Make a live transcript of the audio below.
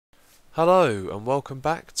Hello and welcome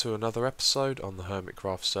back to another episode on the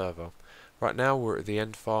Hermitcraft server. Right now we're at the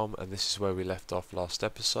end farm and this is where we left off last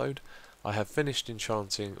episode. I have finished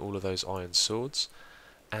enchanting all of those iron swords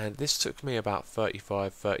and this took me about 30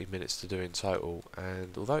 minutes to do in total,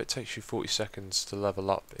 and although it takes you 40 seconds to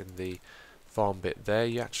level up in the farm bit there,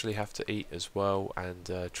 you actually have to eat as well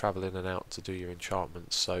and travel in and out to do your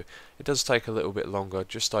enchantments, so it does take a little bit longer,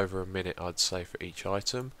 just over a minute I'd say for each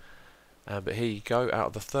item. But here you go, out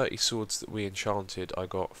of the 30 swords that we enchanted I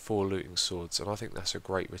got 4 looting swords, and I think that's a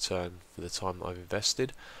great return for the time that I've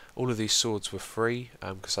invested. All of these swords were free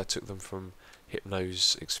because I took them from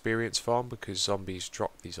Hypno's experience farm, because zombies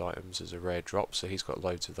drop these items as a rare drop, so he's got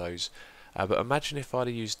loads of those. But imagine if I'd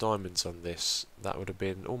have used diamonds on this, that would have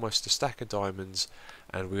been almost a stack of diamonds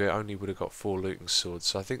and we only would have got 4 looting swords,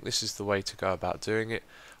 so I think this is the way to go about doing it.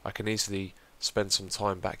 I can easily spend some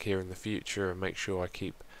time back here in the future and make sure I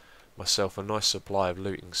keep myself a nice supply of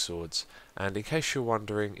looting swords. And in case you're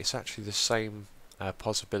wondering, it's actually the same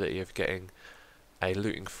possibility of getting a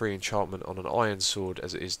looting free enchantment on an iron sword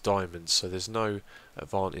as it is diamonds, so there's no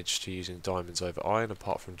advantage to using diamonds over iron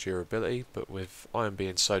apart from durability, but with iron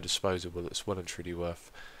being so disposable it's well and truly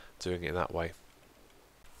worth doing it that way.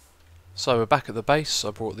 So we're back at the base.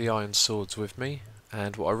 I brought the iron swords with me,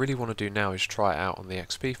 and what I really want to do now is try it out on the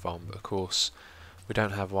XP farm, but of course we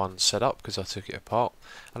don't have one set up because I took it apart,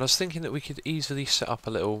 and I was thinking that we could easily set up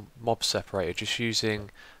a little mob separator just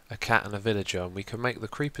using a cat and a villager, and we can make the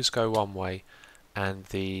creepers go one way and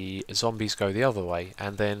the zombies go the other way,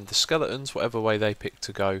 and then the skeletons, whatever way they pick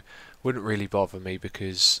to go, wouldn't really bother me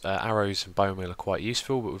because arrows and bone meal are quite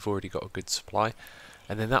useful, but we've already got a good supply.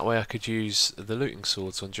 And then that way I could use the looting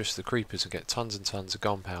swords on just the creepers and get tons and tons of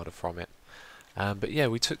gunpowder from it. But yeah,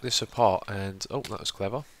 we took this apart and oh, that was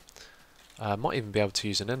clever. Might even be able to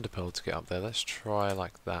use an ender pearl to get up there. Let's try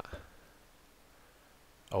like that.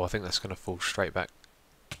 Oh, I think that's going to fall straight back.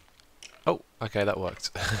 Oh, okay, that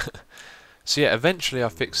worked. So yeah, eventually I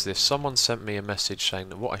fixed this. Someone sent me a message saying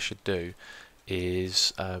that what I should do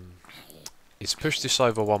is push this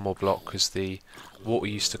over one more block because the water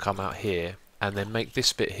used to come out here, and then make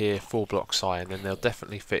this bit here 4 blocks high, and then they'll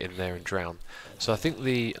definitely fit in there and drown. So I think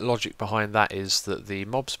the logic behind that is that the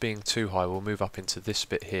mobs being too high will move up into this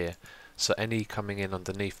bit here, so any coming in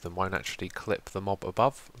underneath them won't actually clip the mob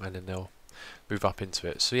above, and then they'll move up into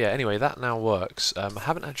it. So yeah, anyway, that now works. I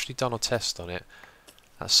haven't actually done a test on it.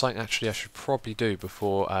 That's something actually I should probably do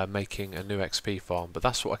before making a new XP farm, but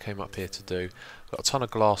that's what I came up here to do. Got a ton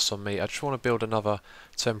of glass on me. I just want to build another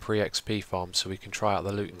temporary XP farm so we can try out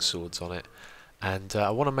the looting swords on it. And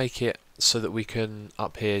I want to make it so that we can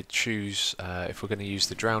up here choose if we're going to use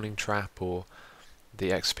the drowning trap or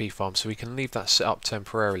the XP farm, so we can leave that set up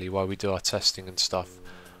temporarily while we do our testing and stuff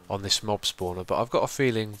on this mob spawner. But I've got a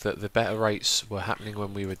feeling that the better rates were happening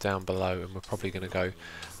when we were down below, and we're probably going to go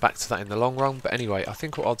back to that in the long run. But anyway, I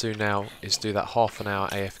think what I'll do now is do that half-an-hour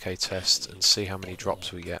AFK test and see how many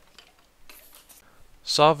drops we get.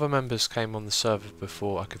 So other members came on the server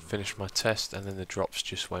before I could finish my test, and then the drops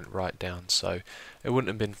just went right down, so it wouldn't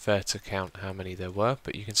have been fair to count how many there were.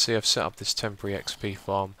 But you can see I've set up this temporary XP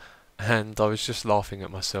farm, and I was just laughing at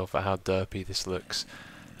myself at how derpy this looks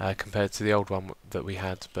compared to the old one that we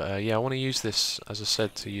had. But yeah, I want to use this, as I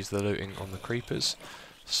said, to use the looting on the creepers.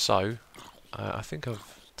 So I think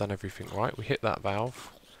I've done everything right. We hit that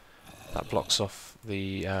valve. That blocks off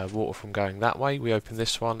the water from going that way. We open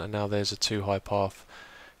this one, and now there's a 2-high path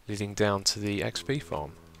leading down to the XP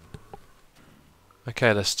farm.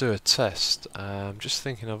 Okay, let's do a test. Just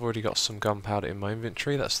thinking, I've already got some gunpowder in my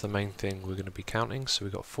inventory. That's the main thing we're going to be counting. So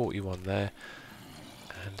we've got 41 there.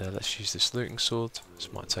 And let's use this looting sword.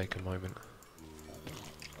 This might take a moment.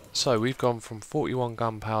 So we've gone from 41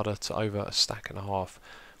 gunpowder to over a stack and a half,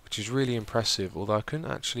 which is really impressive, although I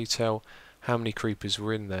couldn't actually tell how many creepers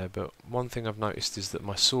were in there. But one thing I've noticed is that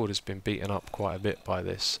my sword has been beaten up quite a bit by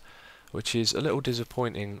this, which is a little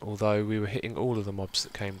disappointing, although we were hitting all of the mobs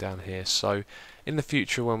that came down here. So in the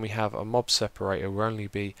future, when we have a mob separator, we'll only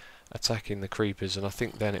be attacking the creepers, and I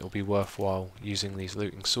think then it will be worthwhile using these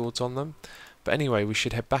looting swords on them. But anyway, we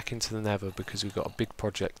should head back into the Nether because we've got a big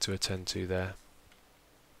project to attend to there.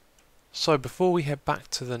 So before we head back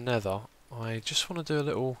to the Nether, I just want to do a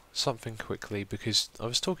little something quickly, because I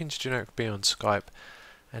was talking to Generic B on Skype,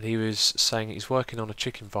 and he was saying he's working on a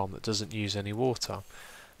chicken farm that doesn't use any water.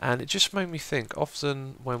 And it just made me think,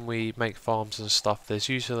 often when we make farms and stuff, there's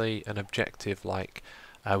usually an objective like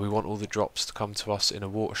we want all the drops to come to us in a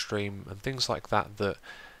water stream and things like that, that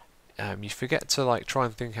you forget to like try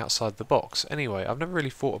and think outside the box. Anyway, I've never really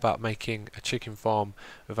thought about making a chicken farm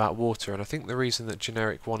without water, and I think the reason that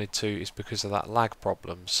Generic wanted to is because of that lag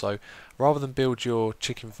problem. So rather than build your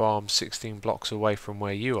chicken farm 16 blocks away from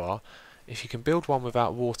where you are, if you can build one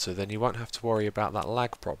without water, then you won't have to worry about that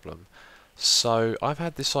lag problem. So I've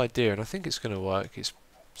had this idea, and I think it's going to work. It's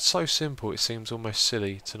so simple, it seems almost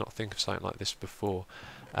silly to not think of something like this before.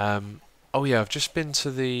 Oh yeah, I've just been to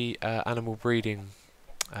the animal breeding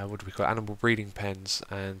animal breeding pens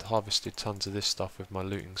and harvested tons of this stuff with my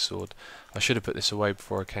looting sword. I should have put this away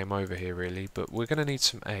before I came over here really, but we're going to need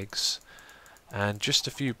some eggs and just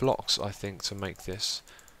a few blocks I think to make this.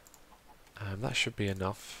 That should be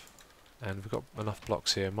enough, and we've got enough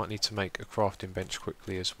blocks here. Might need to make a crafting bench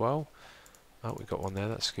quickly as well. Oh, we got one there,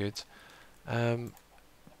 that's good.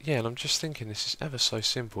 Yeah, and I'm just thinking this is ever so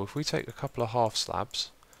simple. If we take a couple of half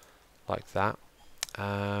slabs like that,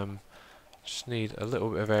 just need a little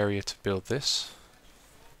bit of area to build this.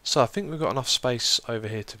 So I think we've got enough space over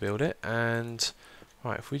here to build it, and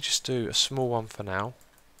right, if we just do a small one for now,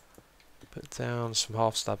 put down some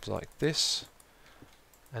half slabs like this,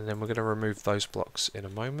 and then we're going to remove those blocks in a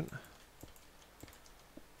moment.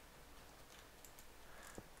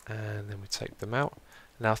 And then we take them out.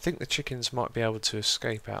 Now I think the chickens might be able to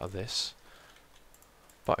escape out of this,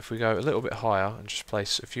 but if we go a little bit higher and just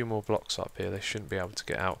place a few more blocks up here, they shouldn't be able to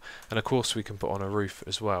get out. And of course we can put on a roof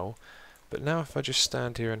as well. But now if I just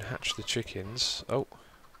stand here and hatch the chickens, oh,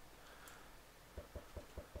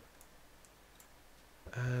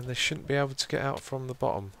 and they shouldn't be able to get out from the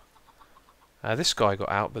bottom. This guy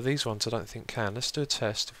got out, but these ones I don't think can. Let's do a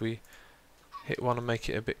test. If we hit one and make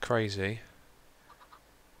it a bit crazy,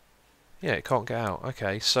 yeah, it can't get out.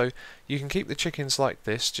 Okay, so you can keep the chickens like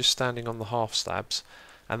this, just standing on the half slabs,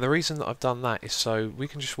 and the reason that I've done that is so we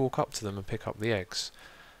can just walk up to them and pick up the eggs.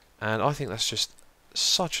 And I think that's just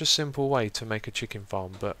such a simple way to make a chicken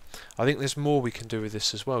farm, but I think there's more we can do with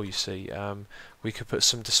this as well, you see. We could put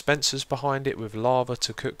some dispensers behind it with lava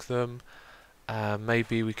to cook them.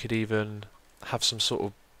 Maybe we could even have some sort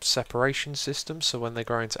of separation system, so when they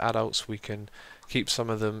grow into adults we can keep some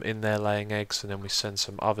of them in there laying eggs, and then we send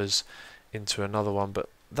some others into another one. But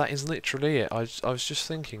that is literally it. I was just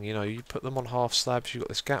thinking, you know, you put them on half slabs, you've got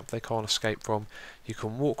this gap they can't escape from, you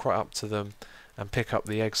can walk right up to them and pick up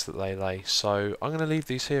the eggs that they lay. So I'm going to leave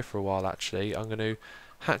these here for a while actually. I'm going to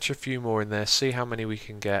hatch a few more in there, see how many we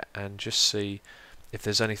can get, and just see if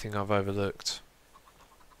there's anything I've overlooked.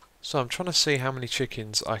 So I'm trying to see how many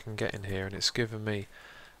chickens I can get in here, and it's given me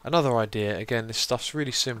another idea. Again, this stuff's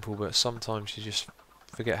really simple, but sometimes you just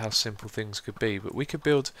forget how simple things could be. But we could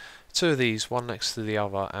build two of these, one next to the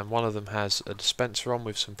other, and one of them has a dispenser on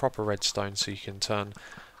with some proper redstone, so you can turn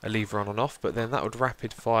a lever on and off, but then that would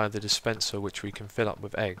rapid fire the dispenser, which we can fill up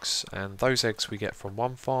with eggs, and those eggs we get from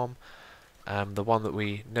one farm, the one that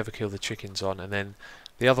we never kill the chickens on, and then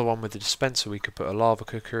the other one with the dispenser we could put a lava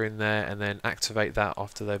cooker in there and then activate that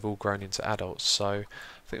after they've all grown into adults. So I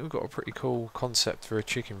think we've got a pretty cool concept for a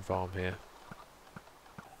chicken farm here.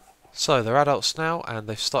 So they're adults now, and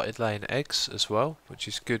they've started laying eggs as well, which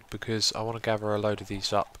is good because I want to gather a load of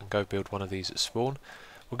these up and go build one of these at spawn.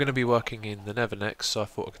 We're going to be working in the Nether next, so I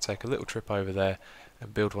thought I could take a little trip over there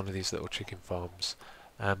and build one of these little chicken farms.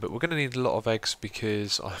 But we're going to need a lot of eggs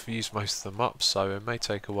because I've used most of them up, so it may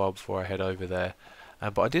take a while before I head over there.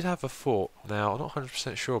 But I did have a thought. Now, I'm not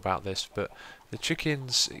 100% sure about this, but the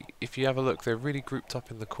chickens, if you have a look, they're really grouped up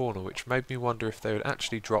in the corner, which made me wonder if they would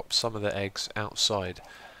actually drop some of their eggs outside.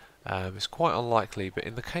 It's quite unlikely, but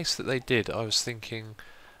in the case that they did, I was thinking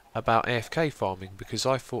about AFK farming, because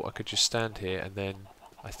I thought I could just stand here, and then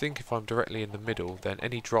I think if I'm directly in the middle, then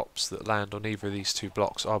any drops that land on either of these two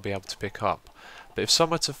blocks I'll be able to pick up. But if some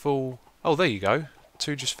were to fall... Oh, there you go.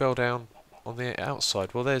 Two just fell down on the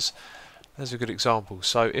outside. Well, there's a good example.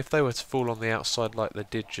 So if they were to fall on the outside like they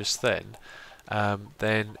did just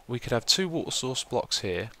then we could have two water source blocks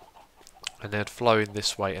here, and they'd flow in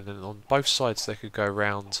this way, and then on both sides they could go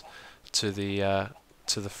round to the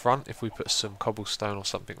front if we put some cobblestone or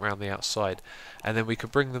something around the outside, and then we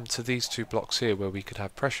could bring them to these two blocks here where we could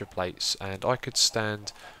have pressure plates, and I could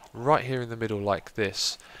stand right here in the middle like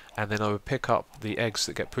this, and then I would pick up the eggs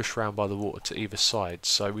that get pushed around by the water to either side,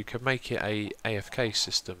 so we could make it a AFK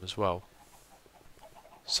system as well.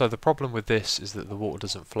 So the problem with this is that the water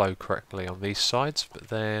doesn't flow correctly on these sides, but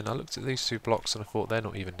then I looked at these two blocks and I thought they're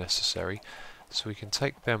not even necessary, so we can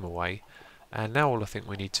take them away. And now all I think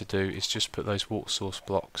we need to do is just put those water source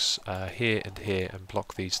blocks here and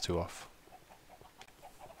block these two off.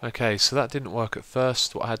 Okay, so that didn't work at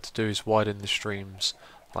first. What I had to do is widen the streams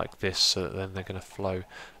like this, so that then they're going to flow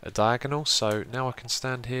a diagonal. So now I can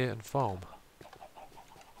stand here and farm.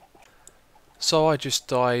 So I just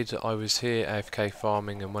died. I was here AFK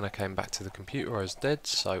farming, and when I came back to the computer I was dead,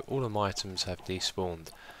 so all of my items have despawned.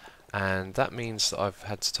 And that means that I've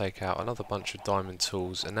had to take out another bunch of diamond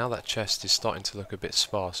tools, and now that chest is starting to look a bit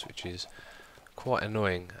sparse, which is quite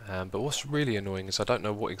annoying. But what's really annoying is I don't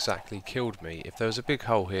know what exactly killed me. If there was a big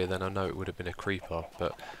hole here, then I know it would have been a creeper,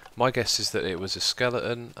 but my guess is that it was a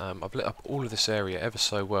skeleton. I've lit up all of this area ever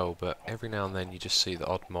so well, but every now and then you just see the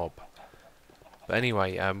odd mob. But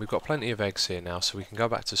anyway, we've got plenty of eggs here now, so we can go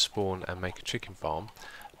back to spawn and make a chicken farm.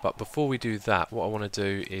 But before we do that, what I want to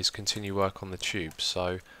do is continue work on the tubes.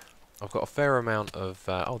 So I've got a fair amount of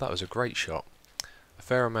oh, that was a great shot. A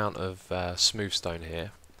fair amount of smooth stone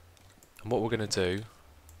here, and what we're going to do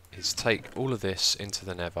is take all of this into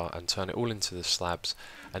the nether and turn it all into the slabs,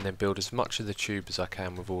 and then build as much of the tube as I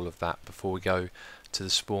can with all of that before we go to the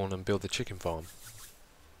spawn and build the chicken farm.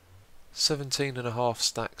 17.5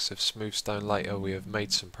 stacks of smooth stone later, we have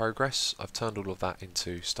made some progress. I've turned all of that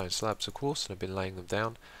into stone slabs, of course, and I've been laying them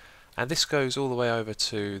down. And this goes all the way over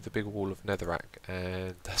to the big wall of netherrack,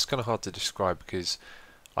 and that's kind of hard to describe because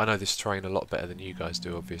I know this terrain a lot better than you guys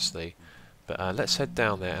do, obviously. But let's head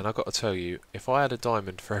down there, and I've got to tell you, if I had a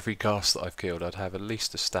diamond for every ghast that I've killed, I'd have at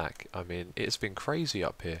least a stack. I mean, it's been crazy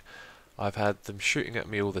up here. I've had them shooting at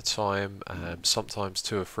me all the time, sometimes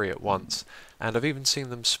 2 or 3 at once, and I've even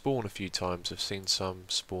seen them spawn a few times. I've seen some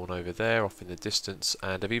spawn over there, off in the distance,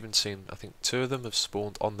 and I've even seen, I think 2 of them have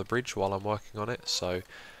spawned on the bridge while I'm working on it, so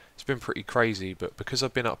it's been pretty crazy. But because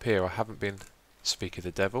I've been up here, I haven't been, speak of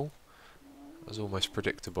the devil, that was almost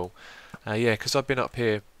predictable. Yeah, because I've been up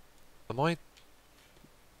here, what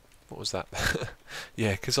was that?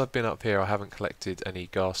 Yeah, because I've been up here, I haven't collected any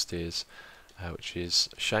ghast ears. Which is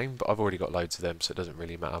a shame, but I've already got loads of them, so it doesn't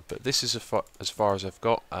really matter. But this is as far as I've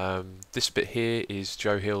got. This bit here is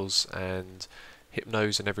Joe Hill's and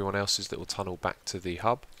Hypno's and everyone else's little tunnel back to the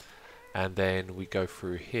hub, and then we go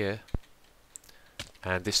through here,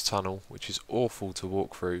 and this tunnel, which is awful to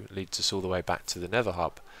walk through, leads us all the way back to the nether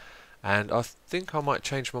hub. And I think I might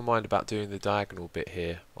change my mind about doing the diagonal bit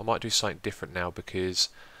here. I might do something different now, because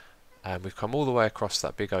we've come all the way across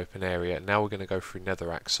that big open area, and now we're going to go through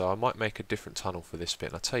netherrack, so I might make a different tunnel for this bit.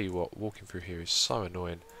 And I tell you what, walking through here is so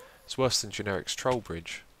annoying. It's worse than Generic's troll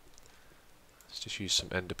bridge. Let's just use some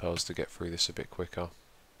ender pearls to get through this a bit quicker.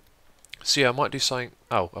 So yeah, I might do something.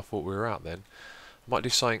 Oh, I thought we were out then. I might do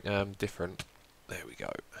something different. There we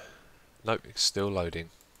go. Nope, it's still loading.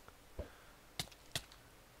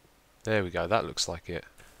 There we go, that looks like it.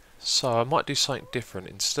 So I might do something different.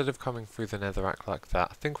 Instead of coming through the netherrack like that,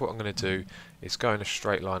 I think what I'm going to do is go in a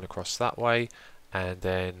straight line across that way, and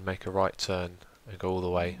then make a right turn and go all the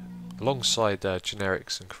way alongside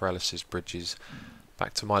Generic's and Corellis's bridges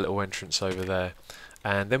back to my little entrance over there.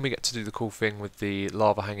 And then we get to do the cool thing with the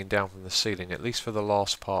lava hanging down from the ceiling, at least for the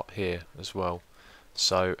last part here as well.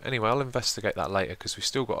 So anyway, I'll investigate that later, because we've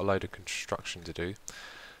still got a load of construction to do.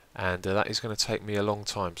 And that is going to take me a long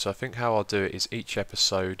time, so I think how I'll do it is each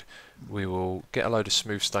episode we will get a load of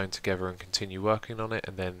smooth stone together and continue working on it,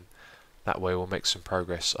 and then that way we'll make some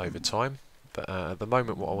progress over time. But at the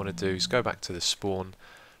moment what I want to do is go back to the spawn,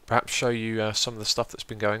 perhaps show you some of the stuff that's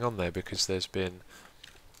been going on there, because there's been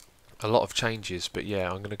a lot of changes. But yeah,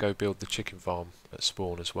 I'm going to go build the chicken farm at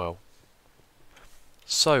spawn as well.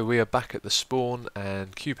 So we are back at the spawn,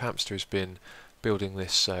 and Cube Hamster has been building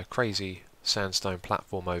this crazy sandstone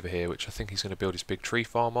platform over here, which I think he's going to build his big tree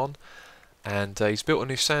farm on. And he's built a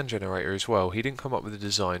new sand generator as well. He didn't come up with the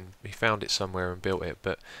design, he found it somewhere and built it.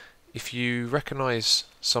 But if you recognise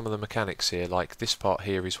some of the mechanics here, like this part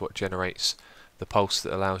here is what generates the pulse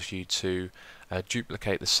that allows you to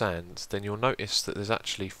duplicate the sand, then you'll notice that there's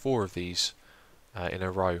actually 4 of these in a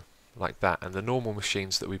row like that, and the normal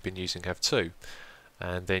machines that we've been using have 2.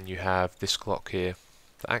 And then you have this clock here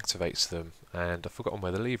that activates them, and I've forgotten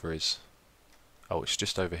where the lever is. Oh, it's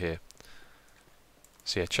just over here.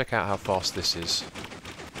 So yeah, check out how fast this is.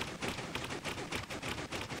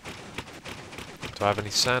 Do I have any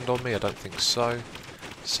sand on me? I don't think so.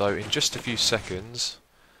 So in just a few seconds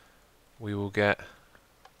we will get...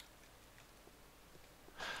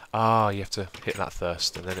 Ah, you have to hit that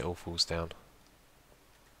first and then it all falls down.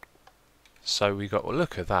 So we got, well,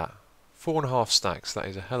 look at that. 4.5 stacks, that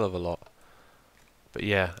is a hell of a lot. But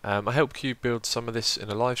yeah, I helped Cube build some of this in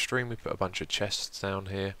a live stream. We put a bunch of chests down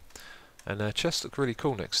here, and chests look really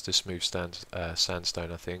cool next to smooth sandstone,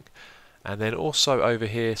 I think. And then also over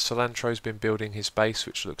here, Cilantro's been building his base,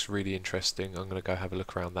 which looks really interesting. I'm going to go have a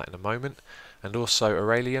look around that in a moment. And also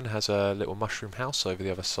Aurelian has a little mushroom house over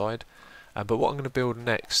the other side. But what I'm going to build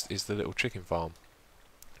next is the little chicken farm,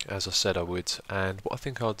 as I said I would. And what I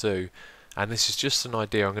think I'll do And this is just an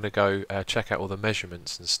idea. I'm going to go check out all the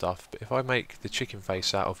measurements and stuff, but if I make the chicken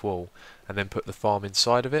face out of wool and then put the farm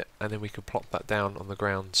inside of it, and then we could plop that down on the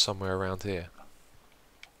ground somewhere around here.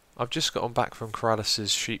 I've just gotten back from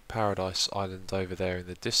Corralis's sheep paradise island over there in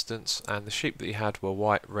the distance, and the sheep that he had were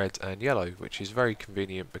white, red and yellow, which is very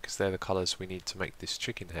convenient because they're the colours we need to make this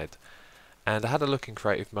chicken head. And I had a look in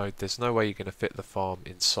creative mode. There's no way you're going to fit the farm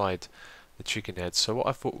inside the chicken head, so what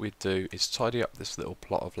I thought we'd do is tidy up this little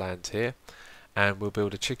plot of land here, and we'll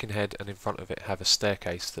build a chicken head and in front of it have a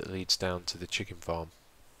staircase that leads down to the chicken farm.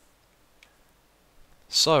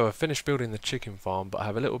 So I've finished building the chicken farm, but I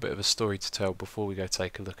have a little bit of a story to tell before we go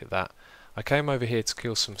take a look at that. I came over here to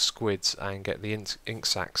kill some squids and get the ink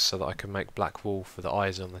sacs so that I can make black wool for the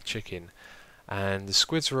eyes on the chicken. And the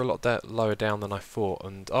squids were a lot lower down than I thought,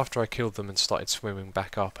 and after I killed them and started swimming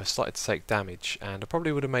back up, I started to take damage, and I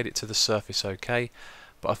probably would have made it to the surface okay,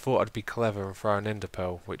 but I thought I'd be clever and throw an ender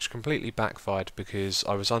pearl, which completely backfired because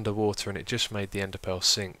I was underwater and it just made the ender pearl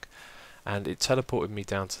sink, and it teleported me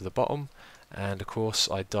down to the bottom. And of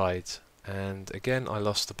course I died, and again I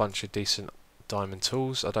lost a bunch of decent diamond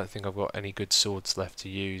tools. I don't think I've got any good swords left to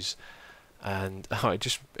use, and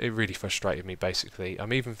it really frustrated me basically.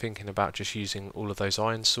 I'm even thinking about just using all of those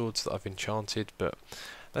iron swords that I've enchanted, but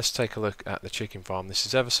let's take a look at the chicken farm. This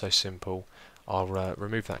is ever so simple. I'll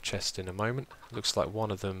remove that chest in a moment. Looks like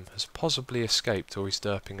one of them has possibly escaped, or he's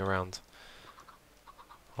derping around.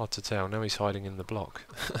 Hard to tell. Now he's hiding in the block.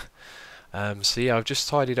 So yeah, I've just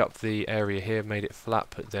tidied up the area here, made it flat,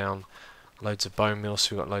 put down loads of bone meal,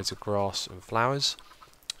 so we've got loads of grass and flowers.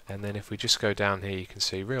 And then if we just go down here, you can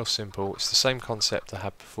see, real simple, it's the same concept I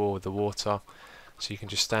had before with the water. So you can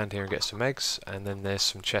just stand here and get some eggs, and then there's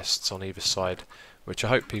some chests on either side, which I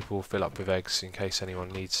hope people will fill up with eggs in case anyone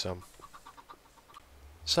needs some.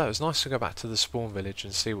 So it was nice to go back to the spawn village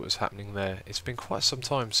and see what was happening there. It's been quite some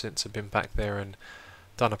time since I've been back there and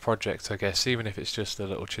done a project, I guess, even if it's just a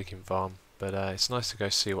little chicken farm, but it's nice to go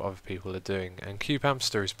see what other people are doing. And Cube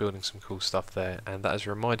Hamster is building some cool stuff there, and that has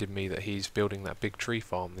reminded me that he's building that big tree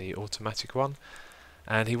farm, the automatic one,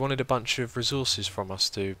 and he wanted a bunch of resources from us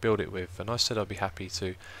to build it with, and I said I'd be happy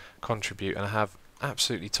to contribute. And I have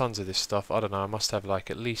absolutely tons of this stuff. I don't know, I must have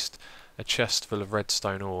like at least a chest full of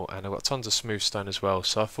redstone ore, and I've got tons of smooth stone as well,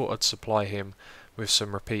 so I thought I'd supply him with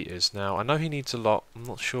some repeaters. Now I know he needs a lot, I'm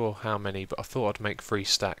not sure how many, but I thought I'd make 3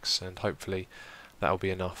 stacks and hopefully that'll be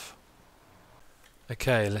enough.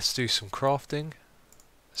 Okay, let's do some crafting.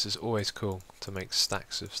 This is always cool to make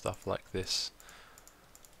stacks of stuff like this.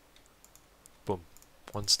 Boom,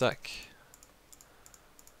 1 stack,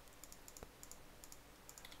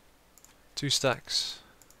 2 stacks,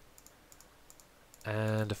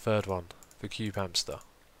 and a 3rd one for Cube Hamster.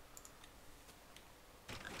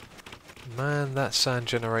 Man, that sand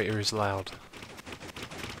generator is loud.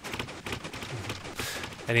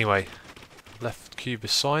 Anyway, left Cube a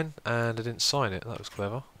sign and I didn't sign it, that was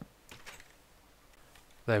clever.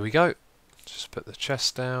 There we go. Just put the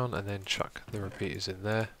chest down and then chuck the repeaters in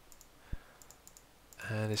there.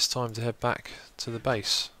 And it's time to head back to the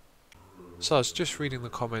base. So I was just reading the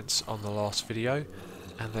comments on the last video,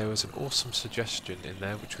 and there was an awesome suggestion in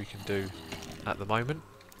there which we can do at the moment.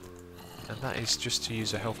 And that is just to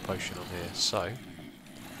use a health potion on here. So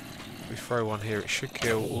if we throw one here, it should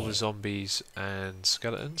kill all the zombies and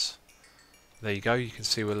skeletons. There you go, you can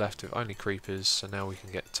see we're left with only creepers, so now we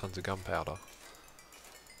can get tons of gunpowder.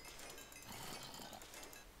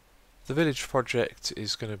 The village project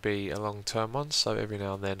is going to be a long-term one, so every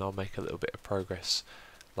now and then I'll make a little bit of progress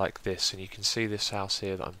like this. And you can see this house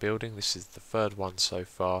here that I'm building. This is the 3rd one so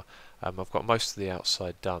far. I've got most of the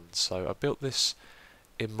outside done, so I built this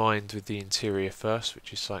in mind with the interior first,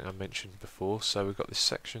 which is something I mentioned before. So we've got this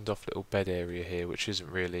sectioned off little bed area here, which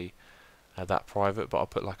isn't really that private, but I'll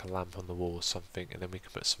put like a lamp on the wall or something, and then we can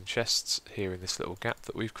put some chests here in this little gap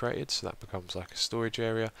that we've created, so that becomes like a storage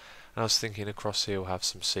area. And I was thinking across here we'll have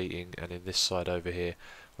some seating, and in this side over here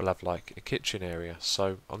we'll have like a kitchen area.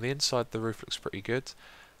 So on the inside the roof looks pretty good.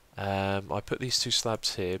 I put these 2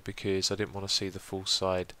 slabs here because I didn't want to see the full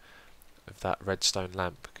side of that redstone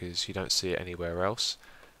lamp, because you don't see it anywhere else.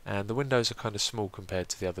 And the windows are kind of small compared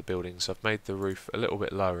to the other buildings. I've made the roof a little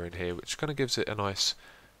bit lower in here, which kind of gives it a nice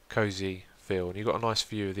cosy feel, and you've got a nice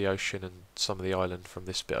view of the ocean and some of the island from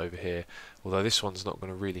this bit over here, although this one's not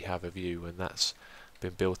going to really have a view when that's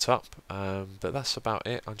been built up. But that's about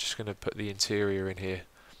it. I'm just going to put the interior in here,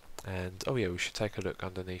 and oh yeah, we should take a look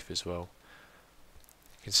underneath as well.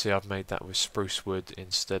 You can see I've made that with spruce wood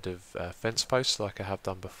instead of fence posts like I have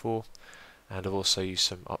done before, and I've also used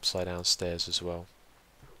some upside down stairs as well.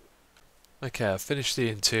 Okay, I've finished the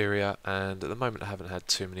interior, and at the moment I haven't had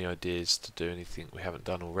too many ideas to do anything we haven't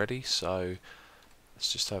done already, so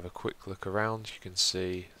let's just have a quick look around. You can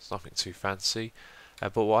see it's nothing too fancy,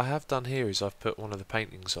 but what I have done here is I've put one of the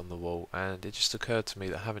paintings on the wall, and it just occurred to me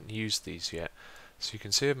that I haven't used these yet. So you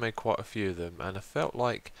can see I've made quite a few of them, and I felt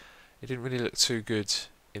like it didn't really look too good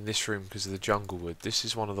in this room because of the jungle wood. This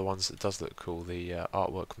is one of the ones that does look cool, the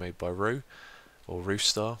artwork made by Roo, or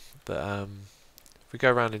Roostar, but if we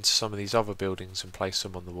go around into some of these other buildings and place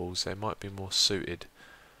them on the walls, they might be more suited.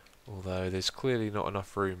 Although there's clearly not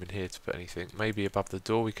enough room in here to put anything. Maybe above the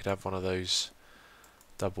door we could have one of those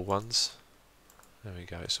double ones. There we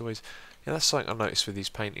go. It's always, yeah, that's something I noticed with these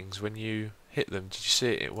paintings. When you hit them, did you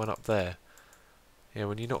see it? It went up there. Yeah,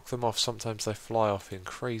 when you knock them off, sometimes they fly off in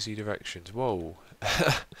crazy directions. Whoa.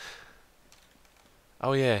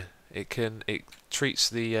 Oh yeah, it treats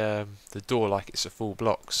the door like it's a full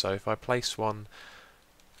block. So if I place one,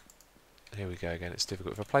 here we go again, it's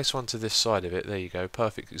difficult. If I place one to this side of it, there you go,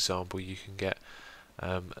 perfect example. You can get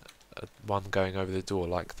one going over the door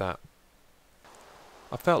like that.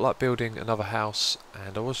 I felt like building another house,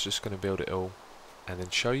 and I was just going to build it all and then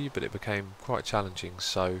show you, but it became quite challenging,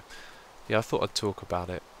 so yeah, I thought I'd talk about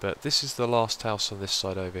it. But this is the last house on this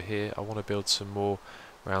side over here. I want to build some more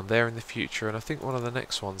around there in the future, and I think one of the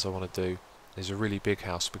next ones I want to do is a really big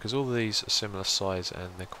house, because all of these are similar size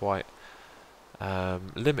and they're quite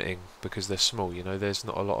limiting because they're small. You know, there's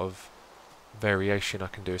not a lot of variation I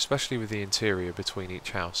can do, especially with the interior between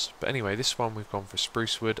each house. But anyway, this one we've gone for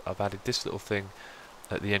spruce wood. I've added this little thing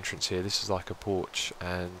at the entrance here. This is like a porch,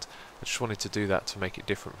 and I just wanted to do that to make it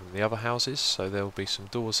different from the other houses. So there will be some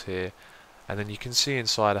doors here, and then you can see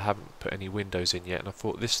inside I haven't put any windows in yet, and I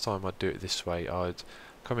thought this time I'd do it this way. I'd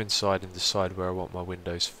come inside and decide where I want my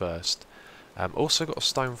windows first. Also got a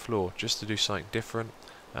stone floor just to do something different.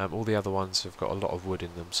 All the other ones have got a lot of wood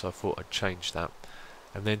in them, so I thought I'd change that.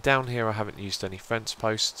 And then down here I haven't used any fence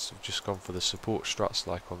posts. I've just gone for the support struts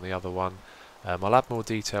like on the other one. I'll add more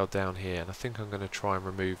detail down here, and I think I'm going to try and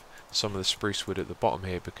remove some of the spruce wood at the bottom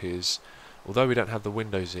here, because although we don't have the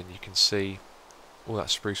windows in, you can see all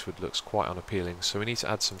that spruce wood looks quite unappealing, so we need to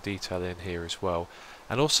add some detail in here as well.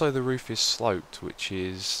 And also the roof is sloped, which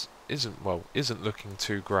isn't looking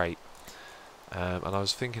too great. And I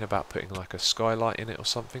was thinking about putting like a skylight in it or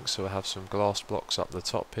something, so I have some glass blocks up the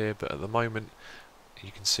top here, but at the moment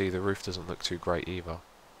you can see the roof doesn't look too great either.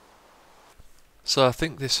 So I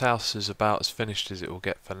think this house is about as finished as it will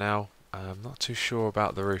get for now. I'm not too sure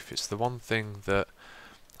about the roof. It's the one thing that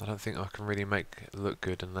I don't think I can really make it look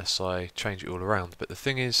good unless I change it all around. But the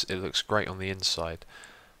thing is, it looks great on the inside.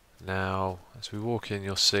 Now, as we walk in,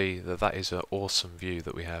 you'll see that that is an awesome view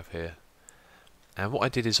that we have here. And what I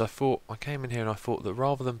did is I came in here and I thought that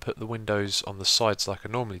rather than put the windows on the sides like I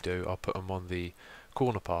normally do, I'll put them on the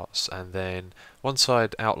corner parts, and then once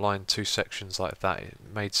I'd outlined two sections like that, it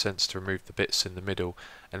made sense to remove the bits in the middle,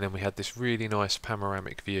 and then we had this really nice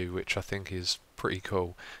panoramic view, which I think is pretty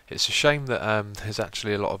cool. It's a shame that there's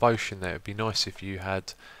actually a lot of ocean there. It'd be nice if you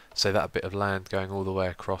had, say, that bit of land going all the way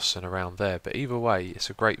across and around there, but either way it's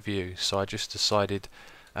a great view. So I just decided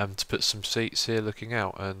to put some seats here looking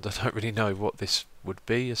out, and I don't really know what this would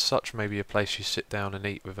be as such. Maybe a place you sit down and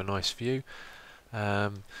eat with a nice view.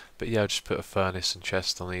 But yeah, I'll just put a furnace and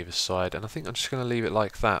chest on either side, and I think I'm just going to leave it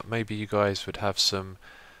like that. Maybe you guys would have some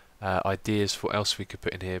ideas for what else we could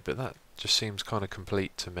put in here, but that just seems kind of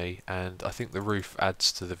complete to me, and I think the roof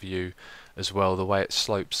adds to the view as well, the way it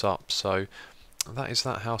slopes up. So that is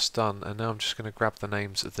that house done, and now I'm just going to grab the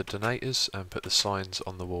names of the donators and put the signs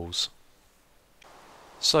on the walls.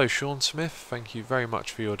 So Sean Smith, thank you very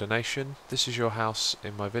much for your donation. This is your house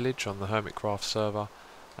in my village on the Hermitcraft server,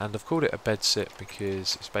 and I've called it a bedsit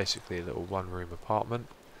because it's basically a little one-room apartment.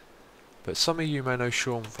 But some of you may know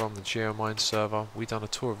Sean from the geomine server. We done a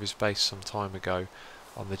tour of his base some time ago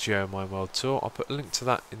on the Geomine World Tour. I'll put a link to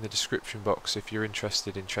that in the description box if you're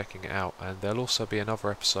interested in checking it out, and there'll also be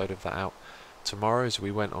another episode of that out tomorrow, as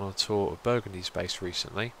we went on a tour of Burgundy's base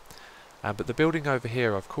recently. But the building over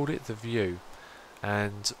here, I've called it the View,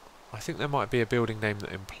 and I think there might be a building name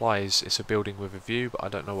that implies it's a building with a view, but I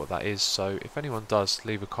don't know what that is, so if anyone does,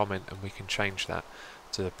 leave a comment and we can change that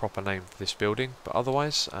to the proper name for this building. But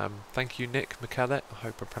otherwise, thank you Nick McCallett. I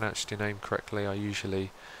hope I pronounced your name correctly. I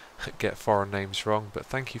usually get foreign names wrong, but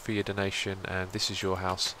thank you for your donation, and this is your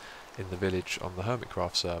house in the village on the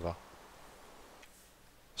Hermitcraft server.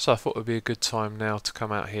 So I thought it would be a good time now to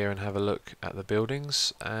come out here and have a look at the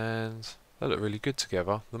buildings, and they look really good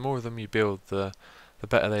together. The more of them you build, the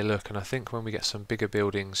better they look, and I think when we get some bigger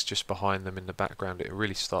buildings just behind them in the background, it'll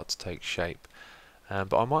really start to take shape.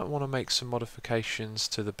 but I might want to make some modifications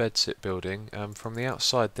to the bedsit building. From the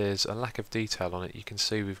outside there's a lack of detail on it. You can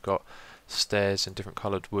see we've got stairs and different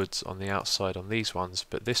coloured woods on the outside on these ones,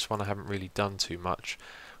 but this one I haven't really done too much.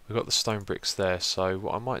 We've got the stone bricks there, so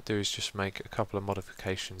what I might do is just make a couple of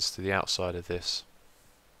modifications to the outside of this.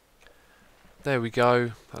 There we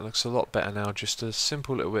go, that looks a lot better now. Just a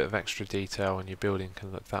simple little bit of extra detail and your building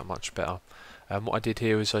can look that much better. What I did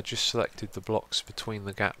here is I just selected the blocks between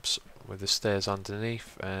the gaps with the stairs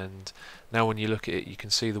underneath, and now when you look at it you can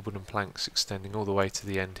see the wooden planks extending all the way to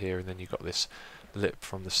the end here, and then you've got this lip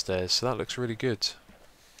from the stairs, so that looks really good.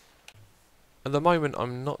 At the moment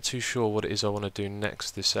I'm not too sure what it is I want to do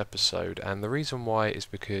next this episode, and the reason why is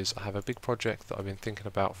because I have a big project that I've been thinking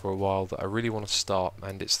about for a while that I really want to start,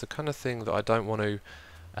 and it's the kind of thing that I don't want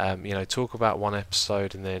to talk about one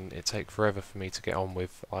episode and then it take forever for me to get on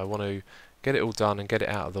with. I want to get it all done and get it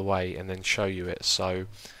out of the way and then show you it, so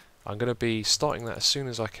I'm going to be starting that as soon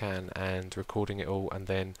as I can and recording it all, and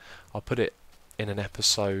then I'll put it in an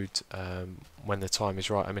episode when the time is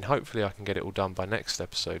right. I mean, hopefully I can get it all done by next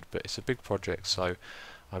episode, but it's a big project, so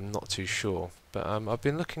I'm not too sure. But I've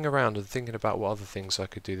been looking around and thinking about what other things I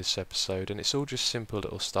could do this episode, and it's all just simple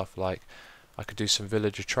little stuff like I could do some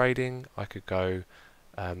villager trading, I could go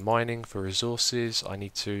mining for resources, I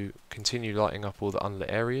need to continue lighting up all the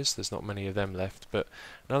unlit areas, there's not many of them left, but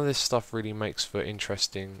none of this stuff really makes for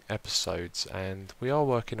interesting episodes, and we are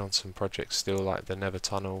working on some projects still, like the Nether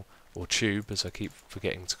Tunnel, or Tube as I keep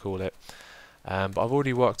forgetting to call it. But I've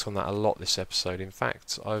already worked on that a lot this episode. In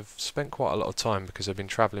fact, I've spent quite a lot of time because I've been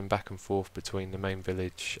travelling back and forth between the main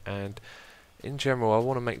village, and in general I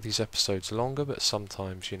want to make these episodes longer, but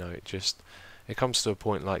sometimes, you know, it comes to a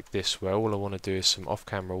point like this where all I want to do is some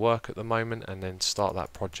off-camera work at the moment and then start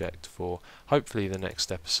that project for hopefully the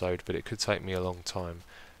next episode, but it could take me a long time.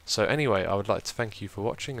 So anyway, I would like to thank you for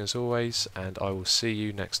watching as always, and I will see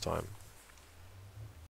you next time.